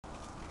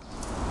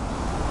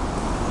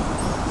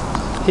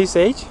His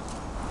age?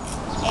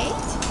 8?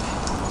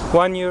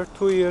 1 year,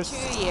 2 years? 2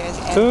 years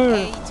and 2.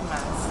 8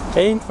 months.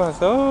 8 months.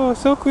 Oh,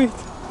 so quick.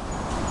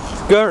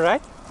 Girl,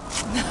 right?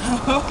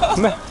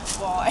 No.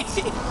 Boy.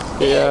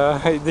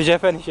 Yeah, the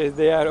Japanese,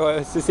 they are all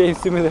the same,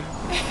 similar.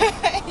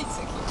 It's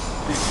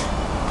okay.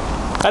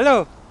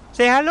 Hello.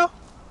 Say hello.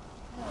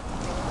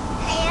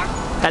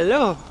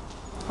 Hello.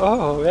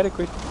 Oh, very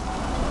quick.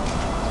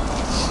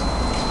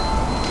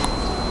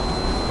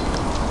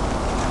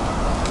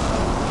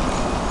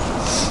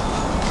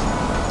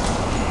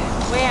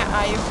 Where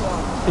are you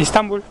from?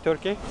 Istanbul,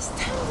 Turkey.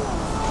 Istanbul.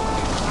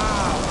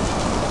 Wow.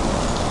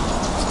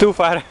 It's too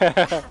far.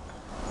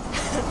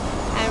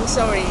 I'm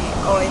sorry,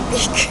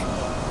 Olympic.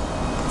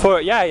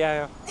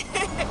 Yeah.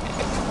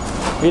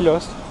 We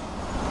lost.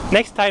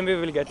 Next time we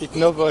will get it,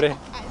 no worry. I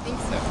think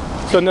so.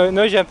 So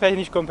no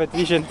Japanese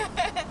competition.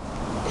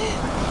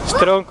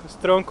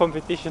 Strong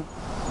competition.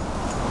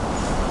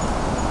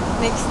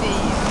 Next day,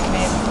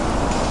 maybe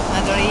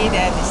Madrid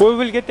and We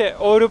will get the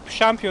Europe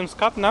Champions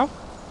Cup now.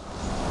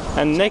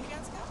 And next,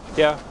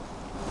 yeah,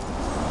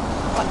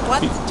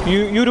 What?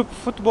 Europe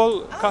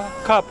Football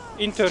Cup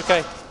in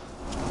Turkey.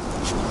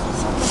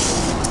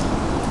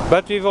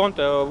 But we want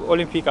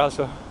Olympic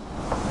also.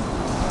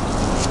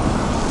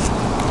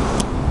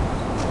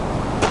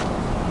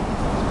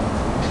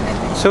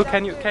 So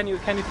can you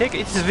take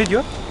it this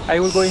video? I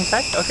will go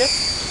inside, okay?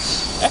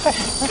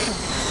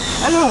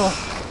 Hello.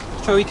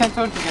 So we can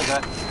turn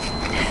together.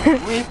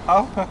 We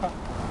how?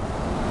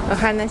 お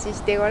話し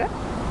してごらん。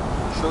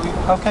 So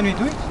how can we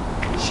do it?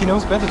 She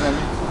knows better than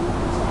me.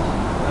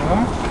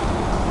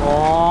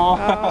 Oh.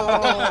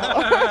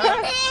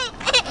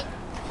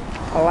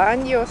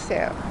 Around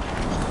yourself.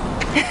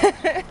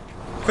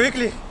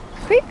 Quickly.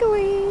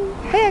 Quickly.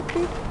 早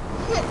く。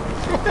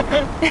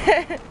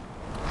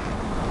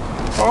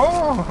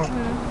Oh.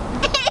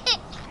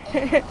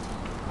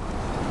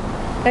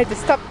 ライト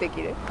ストップで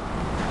きる？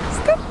ス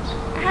トップ。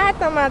あー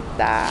止まっ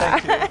た。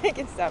I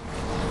can stop.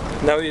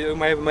 Now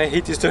my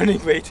heat is turning.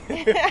 Wait.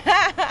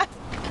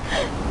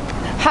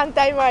 反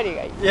対回り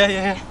がいい。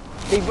Yeah.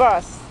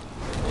 Reverse.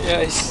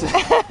 Yes.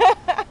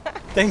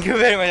 Thank you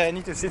very much. I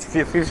need to sit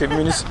here 15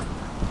 minutes.